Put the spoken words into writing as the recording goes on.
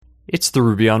It's the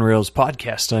Ruby on Rails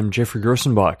podcast. I'm Jeffrey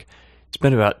Grossenbach. It's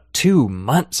been about 2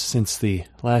 months since the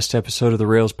last episode of the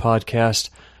Rails podcast.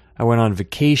 I went on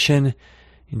vacation,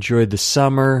 enjoyed the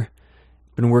summer,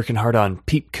 been working hard on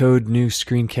Peep Code, new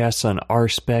screencasts on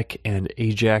RSpec and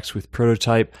Ajax with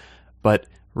Prototype, but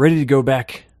ready to go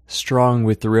back strong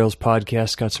with the Rails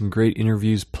podcast. Got some great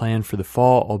interviews planned for the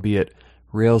fall. I'll be at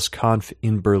RailsConf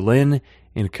in Berlin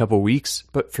in a couple weeks.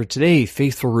 But for today,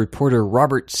 faithful reporter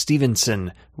Robert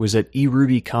Stevenson was at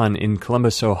eRubyCon in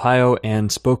Columbus, Ohio, and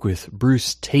spoke with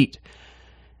Bruce Tate.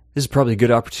 This is probably a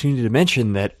good opportunity to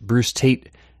mention that Bruce Tate,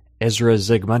 Ezra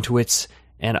Zegmuntowicz,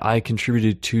 and I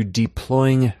contributed to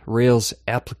Deploying Rails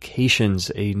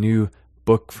Applications, a new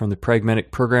book from the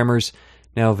Pragmatic Programmers,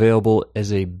 now available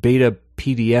as a beta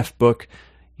PDF book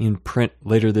in print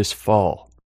later this fall.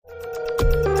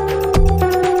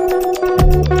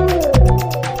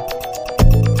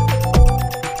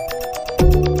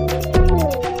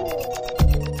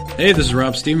 Hey, this is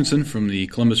Rob Stevenson from the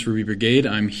Columbus Ruby Brigade.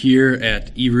 I'm here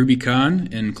at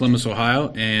eRubyCon in Columbus,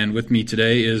 Ohio, and with me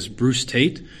today is Bruce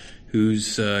Tate,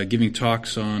 who's giving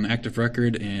talks on Active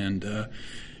Record and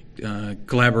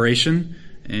collaboration,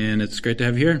 and it's great to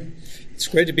have you here. It's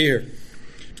great to be here.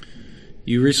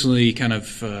 You recently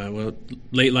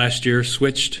late last year,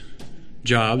 switched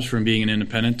jobs from being an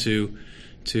independent to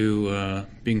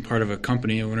being part of a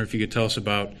company. I wonder if you could tell us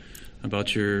about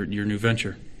your new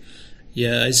venture.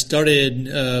 Yeah, I started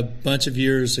a bunch of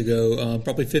years ago,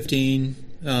 probably 16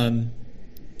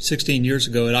 years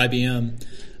ago at IBM,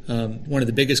 one of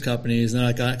the biggest companies. And then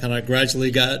I kind of gradually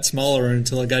got smaller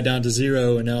until I got down to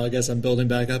zero, and now I guess I'm building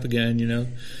back up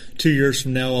again. 2 years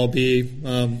from now I'll be at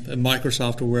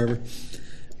Microsoft or wherever.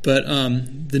 But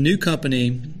the new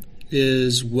company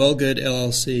is Wellgood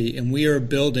LLC, and we are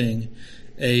building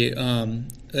a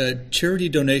charity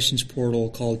donations portal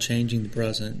called Changing the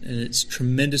Present, and it's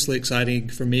tremendously exciting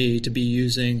for me to be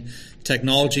using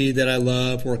technology that I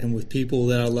love, working with people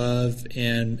that I love,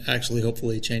 and actually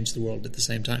hopefully change the world at the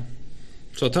same time.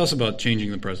 So tell us about Changing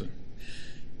the Present.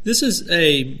 This is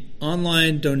a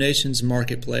online donations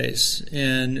marketplace,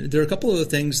 and there are a couple of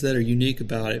things that are unique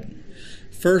about it.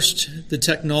 First, the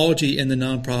technology in the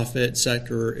nonprofit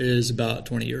sector is about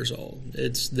 20 years old.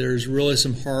 There's really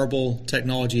some horrible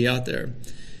technology out there.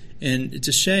 And it's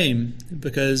a shame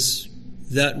because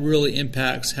that really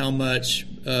impacts how much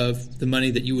of the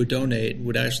money that you would donate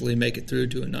would actually make it through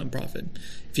to a nonprofit.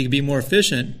 If you can be more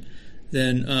efficient,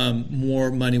 then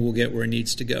more money will get where it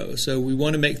needs to go. So we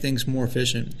want to make things more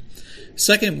efficient.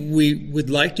 Second, we would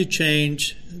like to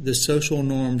change the social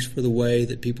norms for the way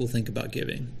that people think about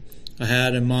giving. I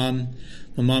had my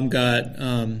mom got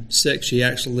sick. She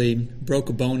actually broke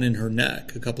a bone in her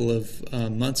neck a couple of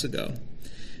months ago.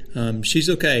 She's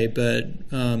okay, but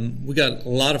we got a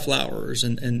lot of flowers,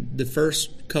 and the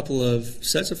first couple of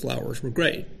sets of flowers were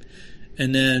great.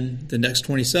 And then the next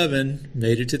 27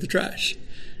 made it to the trash.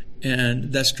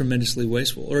 And that's tremendously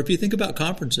wasteful. Or if you think about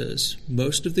conferences,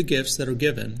 most of the gifts that are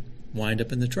given wind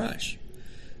up in the trash.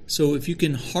 So if you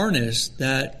can harness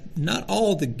that, not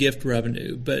all the gift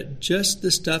revenue, but just the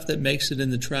stuff that makes it in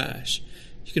the trash,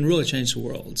 you can really change the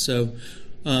world. So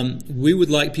we would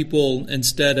like people,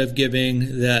 instead of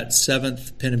giving that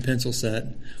 7th pen and pencil set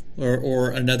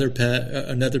or another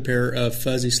pair of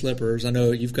fuzzy slippers. I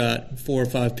know you've got 4 or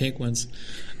 5 pink ones.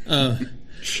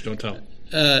 Shh, don't tell.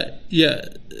 Yeah,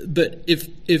 but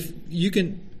if you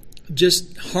can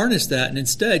just harness that and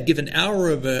instead give an hour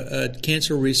of a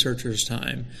cancer researcher's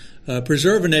time,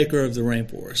 preserve an acre of the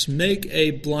rainforest, make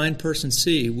a blind person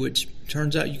see, which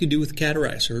turns out you can do with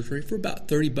cataract surgery for about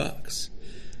 $30.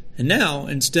 And now,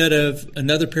 instead of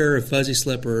another pair of fuzzy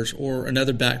slippers or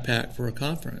another backpack for a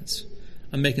conference,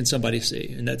 I'm making somebody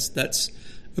see, and that's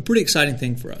a pretty exciting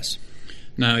thing for us.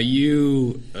 Now,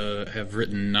 you have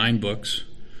written 9 books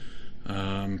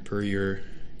per your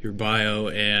bio,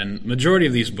 and majority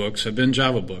of these books have been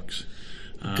Java books.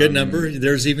 Good number.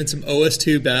 There's even some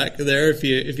OS2 back there if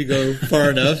you go far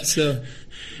enough. So,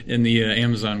 in the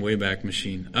Amazon Wayback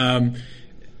Machine.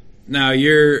 Now,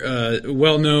 you're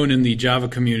well known in the Java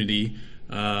community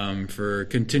for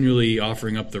continually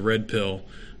offering up the red pill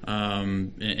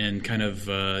and kind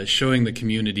of showing the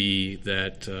community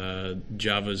that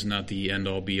Java is not the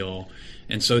end-all, be-all.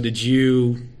 And so did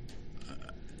you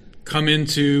come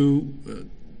into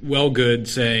Wellgood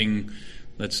saying,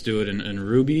 let's do it in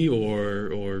Ruby,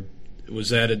 or was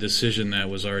that a decision that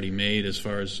was already made as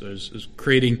far as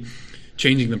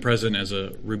changing the present as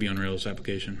a Ruby on Rails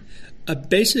application? I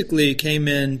basically came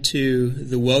into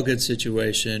the Wellgood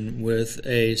situation with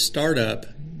a startup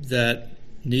that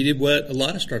needed what a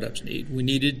lot of startups need. We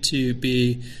needed to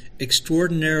be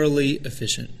extraordinarily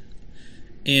efficient.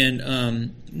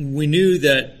 And we knew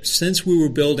that since we were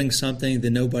building something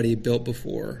that nobody had built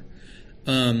before,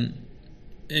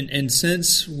 and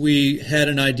since we had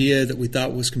an idea that we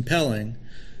thought was compelling,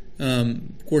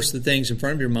 of course the things in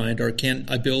front of your mind are, can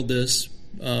I build this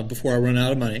before I run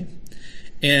out of money?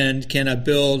 And can I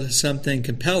build something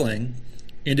compelling?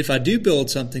 And if I do build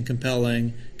something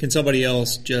compelling, can somebody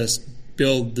else just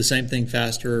build the same thing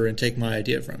faster and take my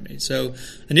idea from me? So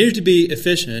I needed to be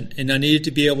efficient, and I needed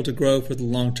to be able to grow for the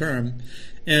long term.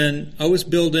 And I was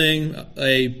building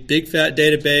a big fat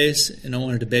database, and I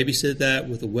wanted to babysit that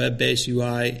with a web-based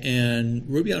UI, and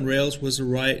Ruby on Rails was the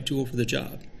right tool for the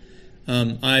job.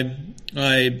 I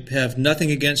have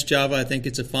nothing against Java. I think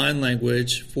it's a fine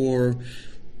language for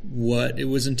what it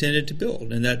was intended to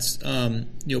build, and that's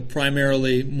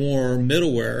primarily more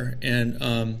middleware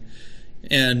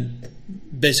and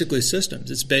basically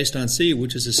systems. It's based on C,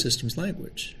 which is a systems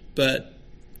language. But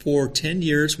for 10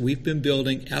 years, we've been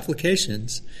building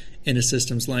applications in a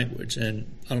systems language, and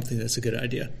I don't think that's a good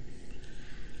idea.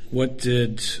 What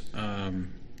did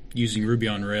using Ruby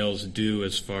on Rails do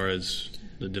as far as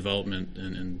the development,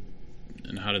 and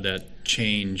how did that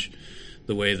change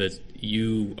the way that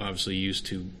you obviously used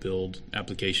to build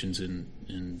applications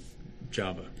in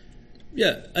Java?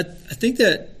 Yeah, I think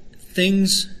that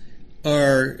things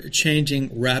are changing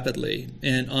rapidly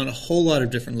and on a whole lot of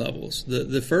different levels.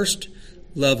 The first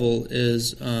level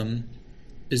is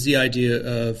the idea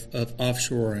of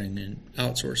offshoring and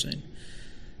outsourcing.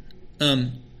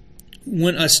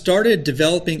 When I started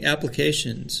developing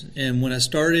applications and when I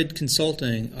started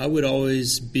consulting, I would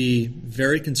always be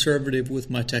very conservative with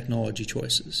my technology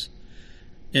choices.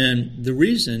 And the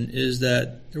reason is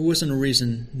that there wasn't a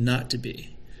reason not to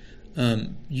be.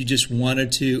 You just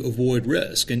wanted to avoid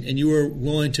risk, and you were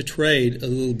willing to trade a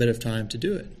little bit of time to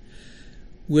do it.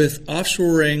 With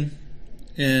offshoring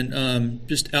and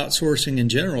just outsourcing in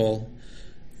general,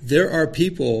 there are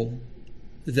people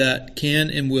that can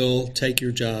and will take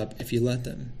your job if you let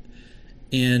them.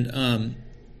 And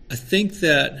I think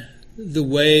that the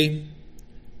way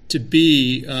to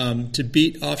beat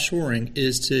offshoring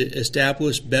is to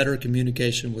establish better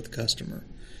communication with the customer.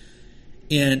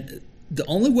 And the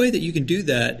only way that you can do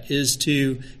that is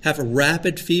to have a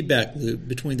rapid feedback loop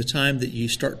between the time that you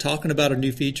start talking about a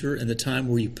new feature and the time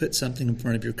where you put something in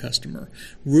front of your customer.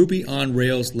 Ruby on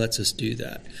Rails lets us do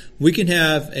that. We can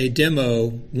have a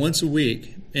demo once a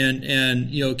week and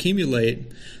accumulate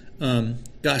a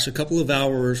couple of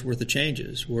hours worth of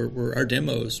changes where our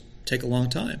demos take a long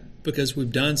time because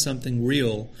we've done something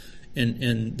real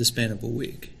in the span of a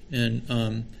week.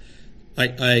 And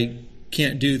I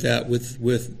can't do that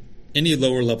with any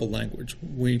lower level language.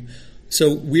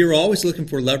 So we are always looking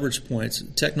for leverage points.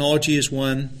 Technology is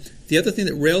one. The other thing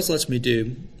that Rails lets me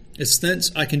do is,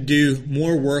 since I can do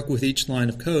more work with each line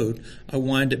of code, I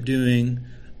wind up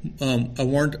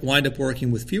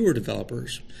working with fewer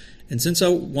developers. And since I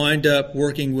wind up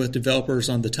working with developers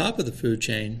on the top of the food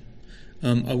chain,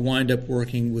 I wind up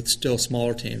working with still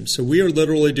smaller teams. So we are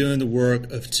literally doing the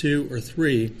work of 2 or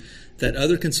 3 that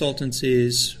other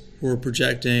consultancies were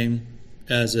projecting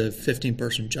as a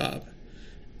 15-person job.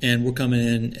 And we're coming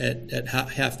in at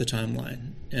half the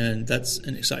timeline. And that's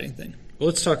an exciting thing. Well,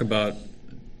 let's talk about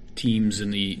teams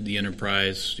in the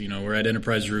enterprise. We're at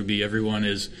Enterprise Ruby. Everyone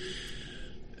is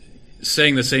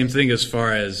saying the same thing as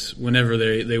far as whenever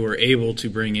they were able to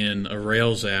bring in a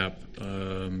Rails app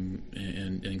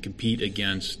and compete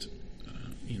against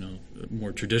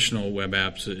more traditional web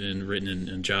apps written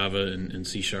in Java and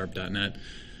C#.net.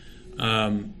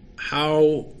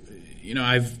 How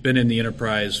I've been in the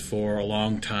enterprise for a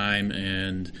long time,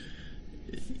 and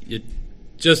it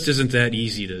just isn't that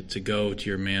easy to go to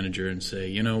your manager and say,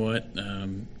 you know what,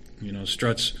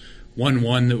 Struts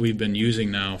 1.1 that we've been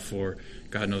using now for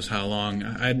God knows how long,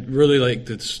 I'd really like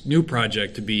this new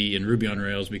project to be in Ruby on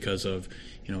Rails because of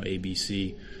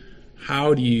ABC.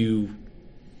 How do you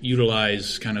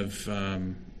utilize kind of how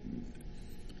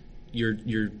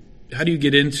do you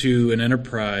get into an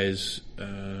enterprise?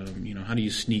 How do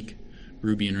you sneak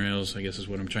Ruby and Rails, I guess is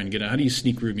what I'm trying to get at. How do you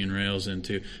sneak Ruby and Rails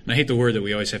into, and I hate the word that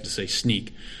we always have to say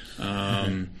sneak,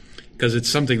 because it's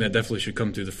something that definitely should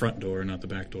come through the front door, not the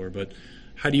back door, but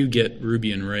how do you get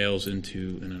Ruby and Rails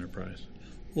into an enterprise?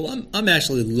 Well, I'm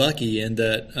actually lucky in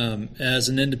that as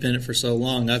an independent for so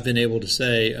long, I've been able to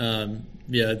say,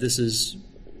 this is,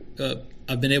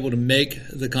 I've been able to make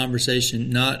the conversation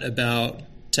not about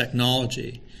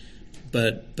technology,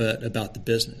 but about the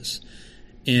business.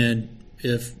 And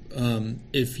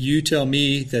if you tell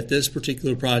me that this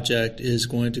particular project is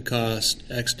going to cost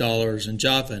X dollars in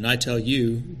Java, and I tell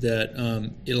you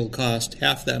that it'll cost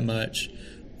half that much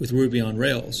with Ruby on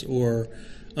Rails, or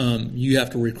you have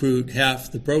to recruit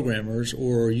half the programmers,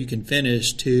 or you can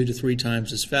finish 2 to 3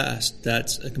 times as fast.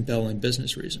 That's a compelling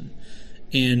business reason.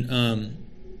 And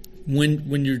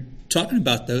when you're talking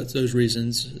about those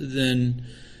reasons, then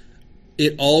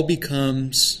it all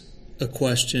becomes a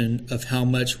question of how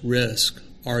much risk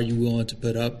are you willing to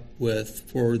put up with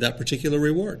for that particular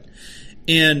reward.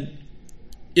 And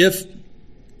if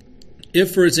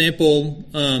for example,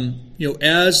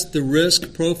 as the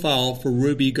risk profile for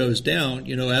Ruby goes down,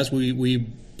 as we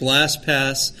blast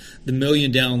past the 1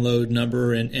 million download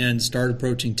number and start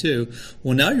approaching 2,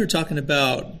 well, now you're talking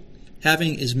about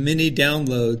having as many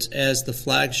downloads as the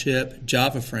flagship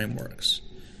Java frameworks.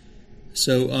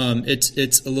 So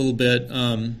it's a little bit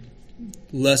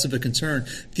less of a concern.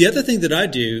 The other thing that I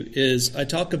do is I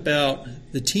talk about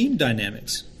the team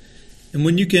dynamics. And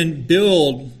when you can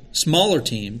build smaller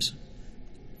teams,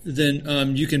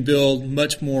 then you can build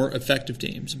much more effective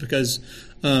teams, because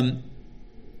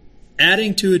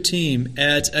adding to a team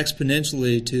adds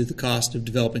exponentially to the cost of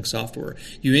developing software.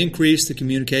 You increase the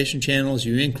communication channels,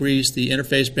 you increase the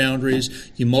interface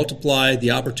boundaries, you multiply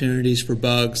the opportunities for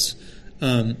bugs.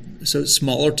 So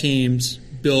smaller teams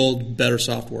build better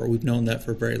software. We've known that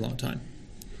for a very long time.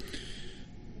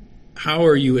 How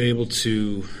are you able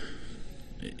to...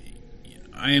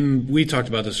 We talked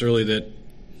about this earlier, that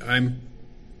I'm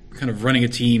kind of running a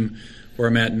team where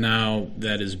I'm at now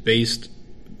that is based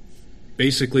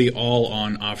basically all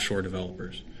on offshore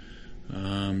developers.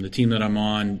 The team that I'm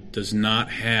on does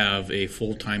not have a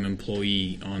full-time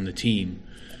employee on the team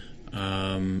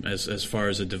as far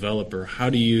as a developer. How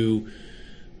do you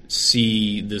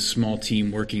see this small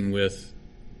team working with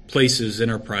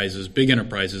enterprises, big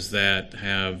enterprises that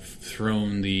have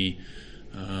thrown their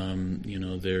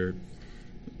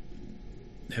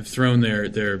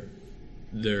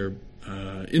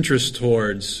interest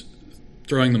towards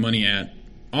throwing the money at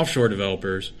offshore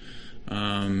developers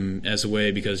as a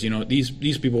way, because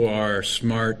these people are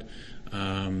smart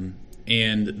and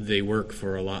they work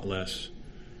for a lot less.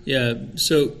 Yeah,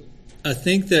 so I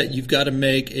think that you've got to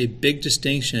make a big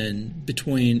distinction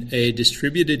between a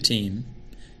distributed team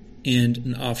and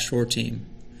an offshore team.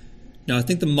 Now, I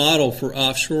think the model for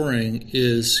offshoring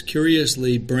is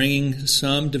curiously bringing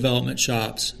some development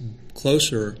shops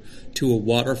closer to a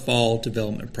waterfall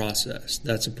development process.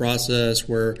 That's a process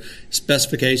where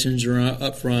specifications are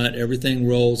up front, everything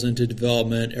rolls into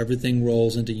development, everything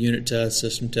rolls into unit tests,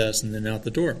 system tests, and then out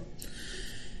the door.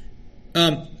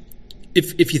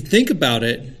 If you think about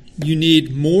it, you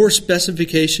need more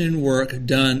specification work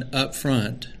done up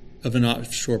front of an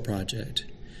offshore project.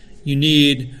 You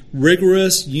need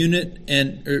rigorous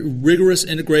rigorous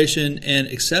integration and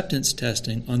acceptance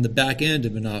testing on the back end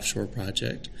of an offshore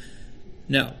project.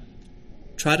 Now,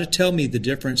 try to tell me the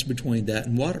difference between that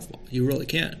and waterfall. You really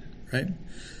can't, right?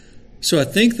 So I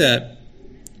think that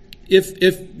if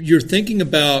you're thinking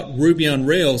about Ruby on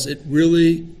Rails, it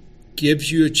really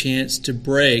gives you a chance to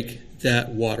break that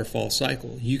waterfall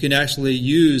cycle. You can actually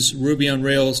use Ruby on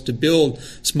Rails to build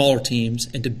smaller teams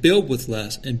and to build with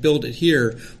less, and build it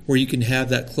here where you can have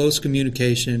that close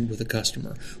communication with the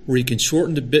customer, where you can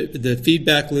shorten the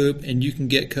feedback loop and you can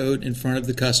get code in front of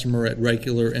the customer at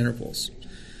regular intervals.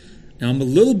 Now, I'm a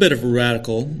little bit of a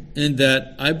radical in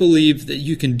that I believe that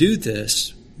you can do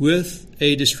this with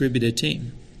a distributed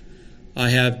team. I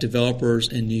have developers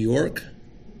in New York,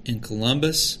 in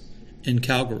Columbus, in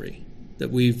Calgary that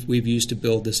we've used to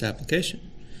build this application.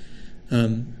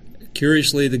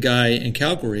 Curiously, the guy in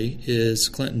Calgary is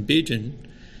Clinton Bejan,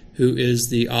 who is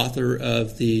the author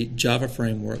of the Java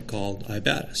framework called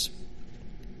iBatis.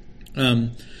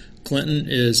 Clinton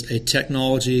is a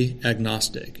technology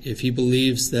agnostic. If he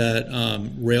believes that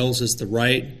Rails is the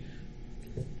right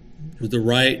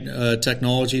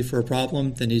technology for a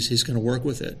problem, then he's going to work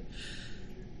with it.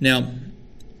 Now,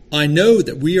 I know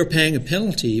that we are paying a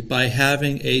penalty by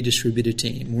having a distributed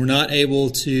team. We're not able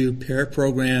to pair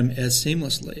program as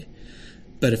seamlessly.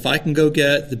 But if I can go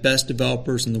get the best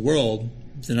developers in the world,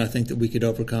 then I think that we could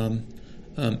overcome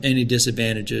any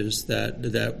disadvantages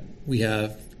that we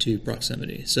have to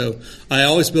proximity. So I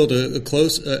always build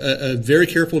a very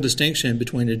careful distinction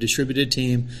between a distributed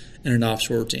team and an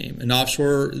offshore team. An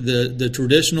offshore, the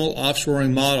traditional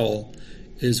offshoring model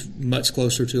is much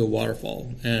closer to a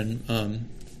waterfall, and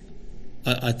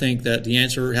I think that the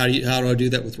answer, how do I do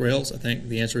that with Rails? I think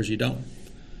the answer is you don't.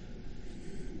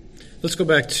 Let's go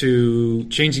back to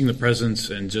changing the presence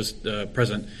and just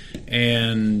present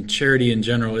and charity in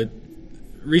general.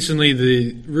 Recently,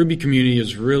 the Ruby community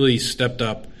has really stepped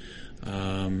up,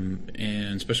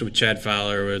 and especially with Chad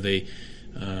Fowler, where they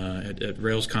at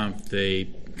RailsConf they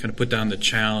kind of put down the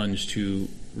challenge to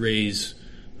raise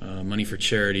money for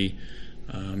charity.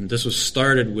 This was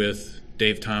started with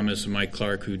Dave Thomas and Mike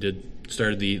Clark, who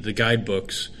started the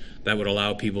guidebooks that would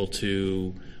allow people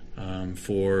to,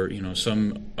 for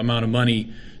some amount of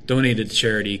money donated to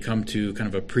charity, come to kind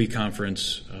of a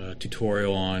pre-conference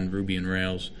tutorial on Ruby and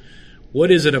Rails. What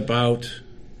is it about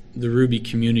the Ruby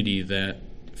community that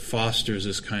fosters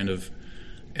this kind of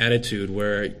attitude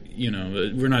where,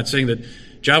 we're not saying that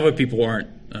Java people aren't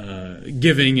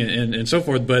giving and so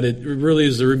forth, but it really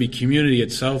is the Ruby community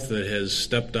itself that has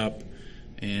stepped up,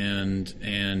 and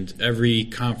every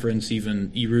conference, even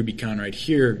eRubyCon right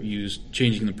here, used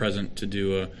Changing the Present to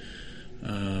do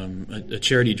a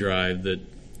charity drive that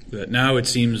now it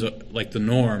seems like the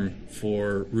norm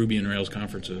for Ruby and Rails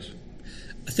conferences.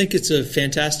 I think it's a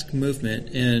fantastic movement,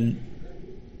 and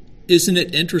isn't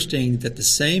it interesting that the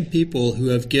same people who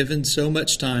have given so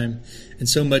much time and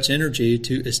so much energy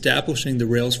to establishing the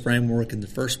Rails framework in the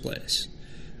first place,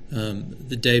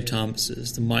 the Dave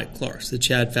Thomases, the Mike Clarks, the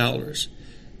Chad Fowlers,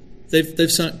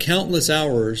 they've sunk countless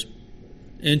hours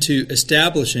into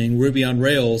establishing Ruby on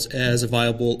Rails as a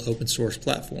viable open source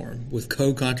platform with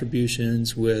code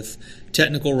contributions, with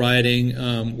technical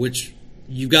writing, which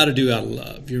you've got to do out of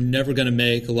love. You're never going to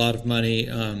make a lot of money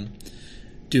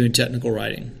doing technical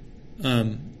writing.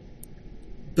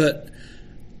 But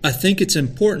I think it's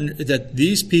important that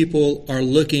these people are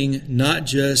looking not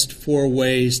just for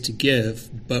ways to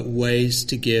give, but ways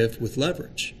to give with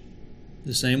leverage.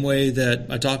 The same way that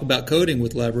I talk about coding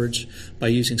with leverage by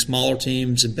using smaller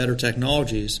teams and better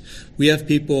technologies, we have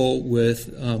people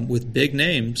with big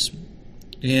names,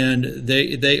 and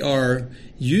they are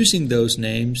using those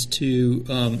names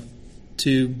to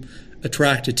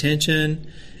attract attention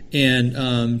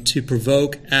and to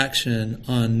provoke action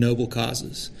on noble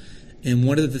causes. And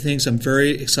one of the things I'm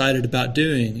very excited about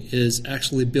doing is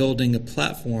actually building a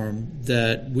platform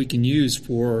that we can use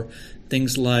for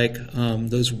things like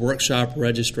those workshop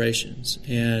registrations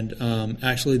and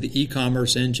actually the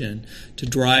e-commerce engine to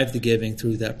drive the giving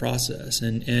through that process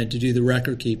and to do the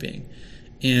record keeping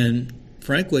and,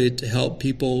 frankly, to help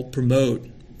people promote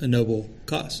a noble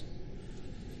cause.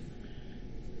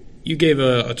 You gave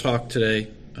a talk today,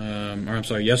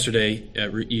 yesterday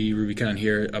at eRubyCon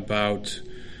here about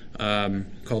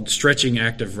called Stretching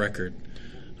Active Record.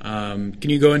 Can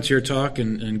you go into your talk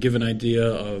and give an idea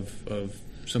of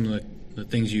some of the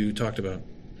things you talked about?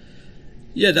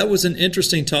 Yeah, that was an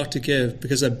interesting talk to give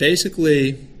because I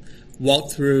basically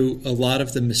walked through a lot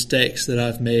of the mistakes that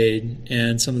I've made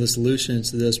and some of the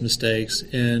solutions to those mistakes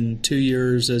in 2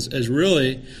 years as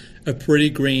really a pretty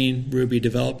green Ruby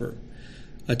developer.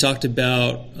 I talked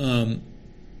about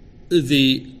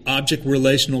the object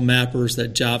relational mappers that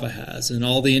Java has and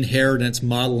all the inheritance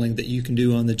modeling that you can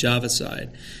do on the Java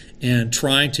side, and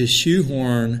trying to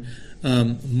shoehorn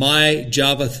my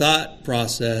Java thought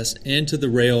process into the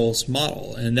Rails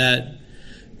model. And that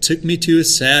took me to a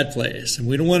sad place. And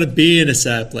we don't want to be in a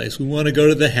sad place. We want to go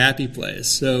to the happy place.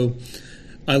 So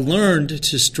I learned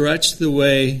to stretch the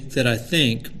way that I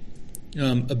think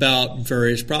about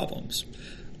various problems.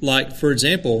 Like, for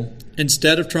example,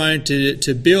 instead of trying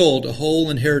to build a whole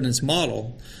inheritance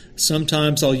model,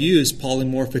 sometimes I'll use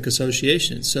polymorphic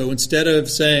association. So instead of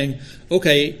saying,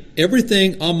 okay,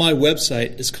 everything on my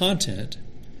website is content,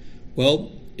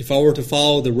 well, if I were to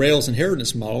follow the Rails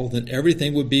inheritance model, then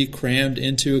everything would be crammed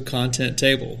into a content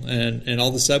table, and all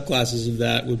the subclasses of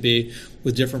that would be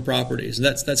with different properties.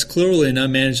 That's clearly an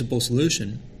unmanageable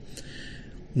solution.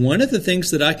 One of the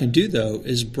things that I can do, though,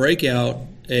 is break out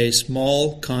a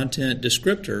small content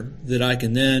descriptor that I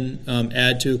can then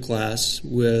add to a class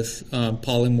with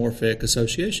polymorphic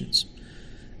associations.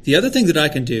 The other thing that I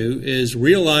can do is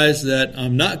realize that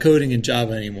I'm not coding in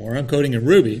Java anymore. I'm coding in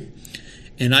Ruby.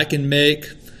 And I can make,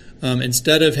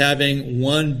 instead of having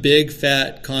one big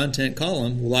fat content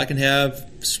column, well, I can have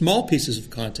small pieces of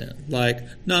content like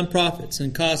nonprofits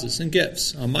and causes and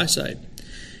gifts on my site.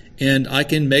 And I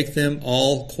can make them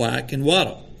all quack and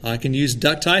waddle. I can use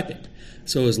duck typing.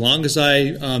 So as long as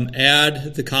I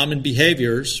add the common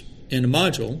behaviors in a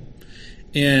module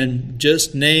and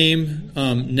just name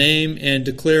and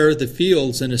declare the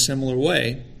fields in a similar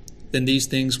way, then these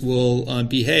things will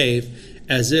behave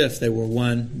as if they were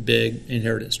one big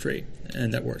inheritance tree.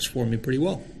 And that works for me pretty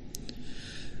well.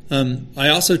 I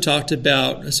also talked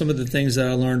about some of the things that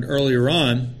I learned earlier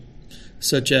on,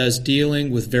 such as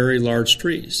dealing with very large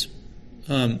trees.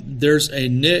 There's a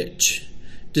niche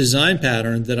design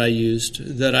pattern that I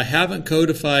used that I haven't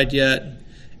codified yet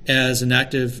as an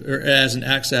active or as an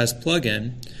access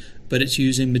plugin, but it's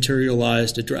using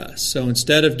materialized address. So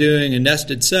instead of doing a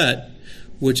nested set,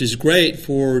 which is great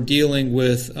for dealing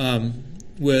with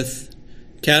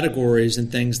categories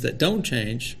and things that don't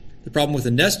change, The problem with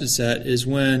a nested set is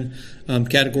when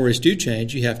categories do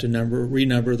change, you have to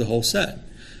renumber the whole set.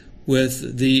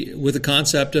 With the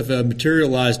concept of a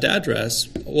materialized address,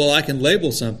 well, I can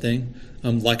label something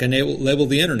like I label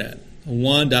the internet,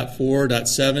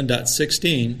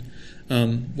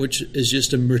 1.4.7.16, which is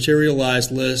just a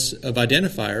materialized list of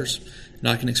identifiers, and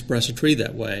I can express a tree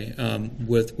that way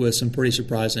with some pretty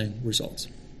surprising results.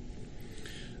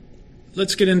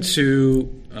 Let's get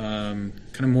into kind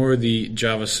of more of the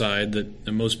Java side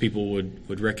that most people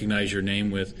would recognize your name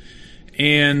with,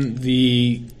 and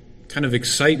the kind of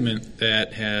excitement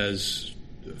that has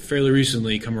fairly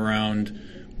recently come around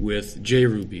with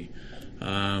JRuby.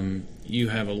 You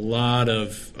have a lot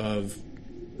of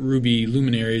Ruby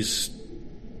luminaries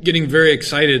getting very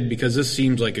excited because this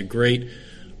seems like a great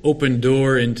open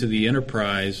door into the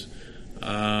enterprise,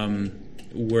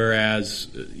 whereas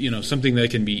something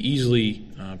that can be easily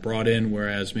brought in,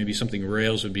 whereas maybe something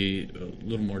Rails would be a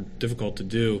little more difficult to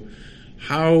do.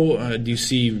 How do you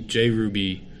see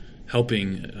JRuby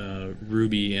helping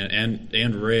Ruby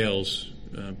and Rails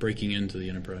breaking into the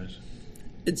enterprise?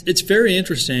 It's very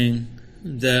interesting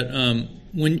that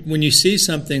when you see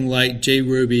something like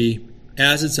JRuby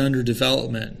as it's under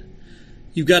development,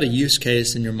 you've got a use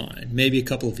case in your mind, maybe a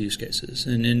couple of use cases.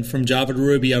 And from Java to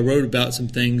Ruby, I wrote about some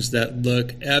things that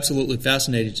look absolutely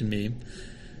fascinating to me,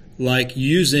 like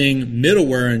using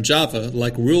middleware in Java,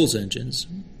 like rules engines,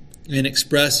 and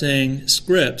expressing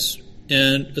scripts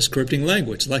in a scripting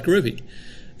language like Ruby.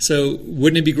 So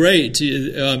wouldn't it be great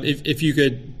to if you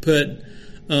could put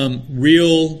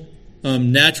real,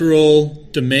 natural,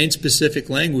 domain-specific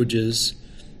languages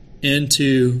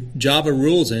into Java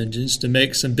rules engines to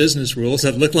make some business rules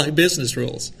that look like business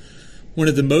rules? One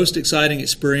of the most exciting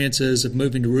experiences of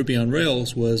moving to Ruby on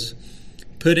Rails was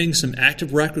putting some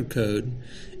active record code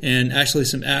and actually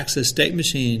some access state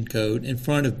machine code in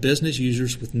front of business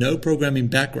users with no programming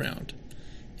background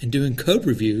and doing code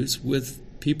reviews with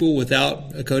people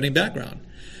without a coding background,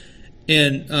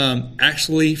 and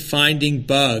actually finding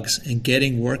bugs and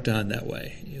getting work done that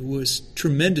way. It was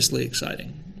tremendously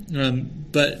exciting.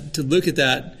 But to look at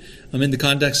that in the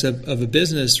context of a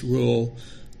business rule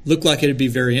looked like it would be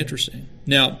very interesting.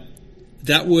 Now,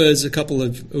 that was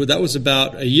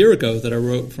about a year ago that I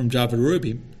wrote from Java to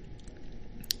Ruby,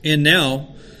 and now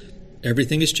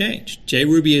everything has changed.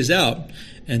 JRuby is out,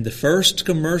 and the first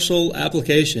commercial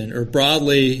application, or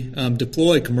broadly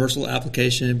deployed commercial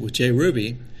application with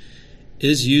JRuby,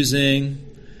 is using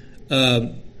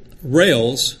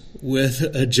Rails with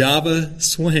a Java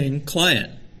Swing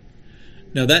client.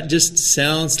 Now that just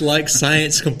sounds like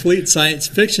complete science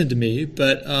fiction to me,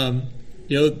 but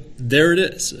there it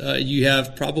is. You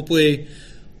have probably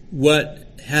what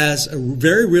has a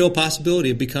very real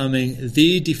possibility of becoming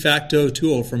the de facto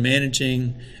tool for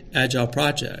managing agile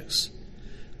projects,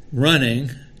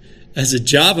 running as a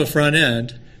Java front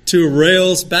end to a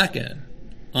Rails backend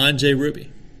on JRuby,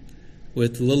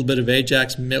 with a little bit of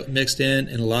Ajax mixed in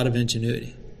and a lot of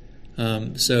ingenuity.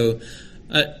 So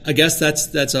I guess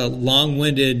that's a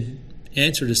long-winded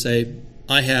answer to say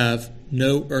I have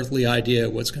no earthly idea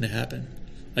what's going to happen.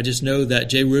 I just know that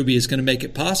JRuby is going to make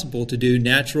it possible to do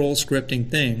natural scripting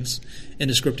things in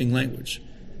a scripting language.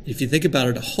 If you think about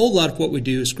it, a whole lot of what we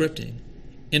do is scripting.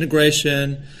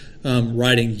 Integration,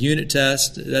 writing unit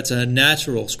tests, that's a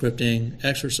natural scripting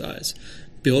exercise.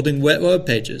 Building web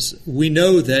pages. We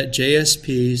know that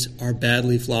JSPs are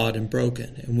badly flawed and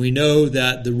broken, and we know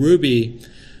that the Ruby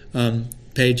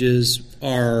pages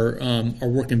are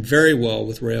working very well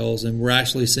with Rails, and we're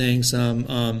actually seeing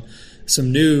some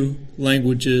new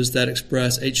languages that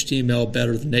express HTML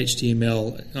better than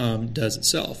HTML does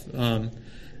itself, and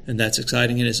that's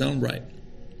exciting in its own right.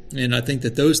 And I think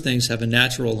that those things have a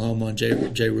natural home on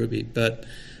JRuby, but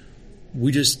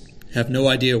we just have no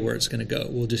idea where it's going to go.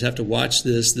 We'll just have to watch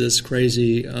this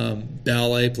crazy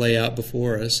ballet play out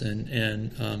before us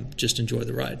and just enjoy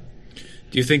the ride.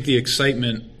 Do you think the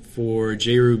excitement for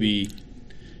JRuby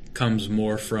comes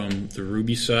more from the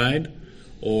Ruby side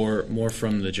or more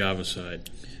from the Java side?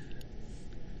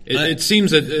 It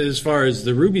seems that as far as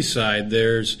the Ruby side,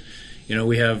 there's,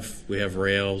 we have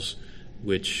Rails,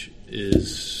 which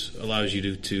allows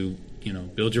you to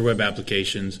build your web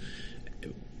applications,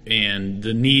 and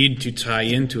the need to tie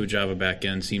into a Java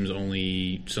backend seems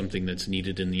only something that's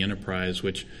needed in the enterprise,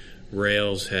 which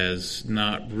Rails has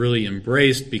not really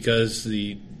embraced because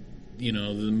the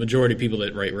majority of people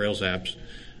that write Rails apps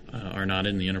are not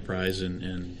in the enterprise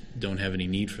and don't have any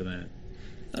need for that.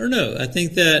 I don't know. I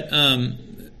think that,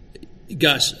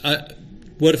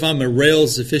 what if I'm a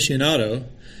Rails aficionado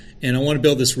and I want to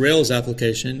build this Rails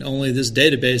application, only this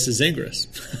database is Ingress?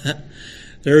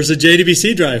 There's a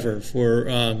JDBC driver for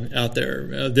out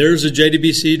there. There's a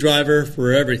JDBC driver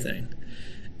for everything.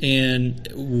 And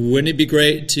wouldn't it be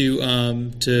great to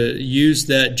use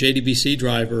that JDBC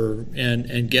driver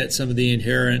and get some of the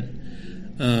inherent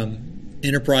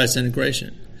enterprise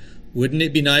integration? Wouldn't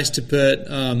it be nice to put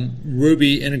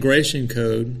Ruby integration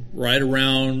code right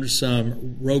around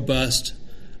some robust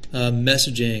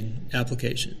messaging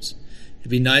applications? It'd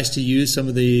be nice to use some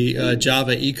of the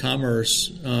Java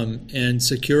e-commerce and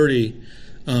security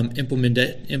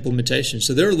implementation.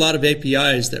 So there are a lot of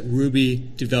APIs that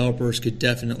Ruby developers could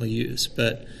definitely use.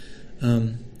 But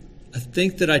I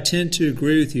think that I tend to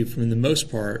agree with you for the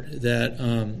most part that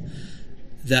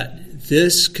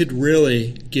this could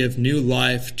really give new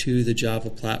life to the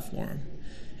Java platform.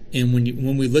 And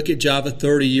when we look at Java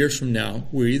 30 years from now,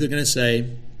 we're either going to say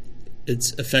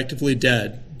it's effectively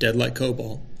dead like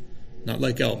COBOL, not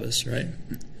like Elvis, right?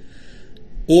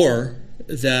 Or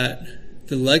that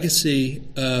the legacy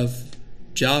of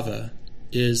Java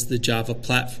is the Java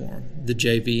platform, the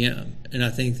JVM. And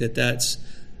I think that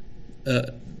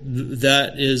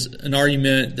is an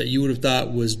argument that you would have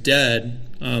thought was dead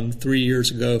 3 years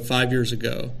ago, 5 years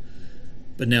ago,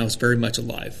 but now it's very much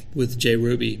alive with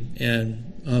JRuby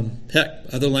and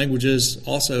other languages,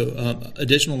 also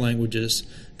additional languages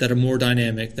that are more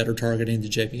dynamic that are targeting the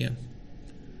JVM.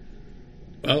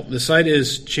 Well, the site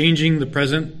is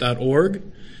changingthepresent.org,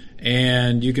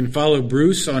 and you can follow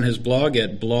Bruce on his blog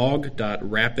at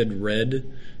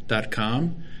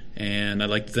blog.rapidred.com. And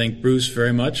I'd like to thank Bruce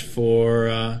very much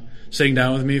for sitting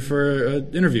down with me for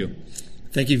an interview.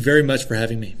 Thank you very much for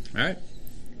having me. All right.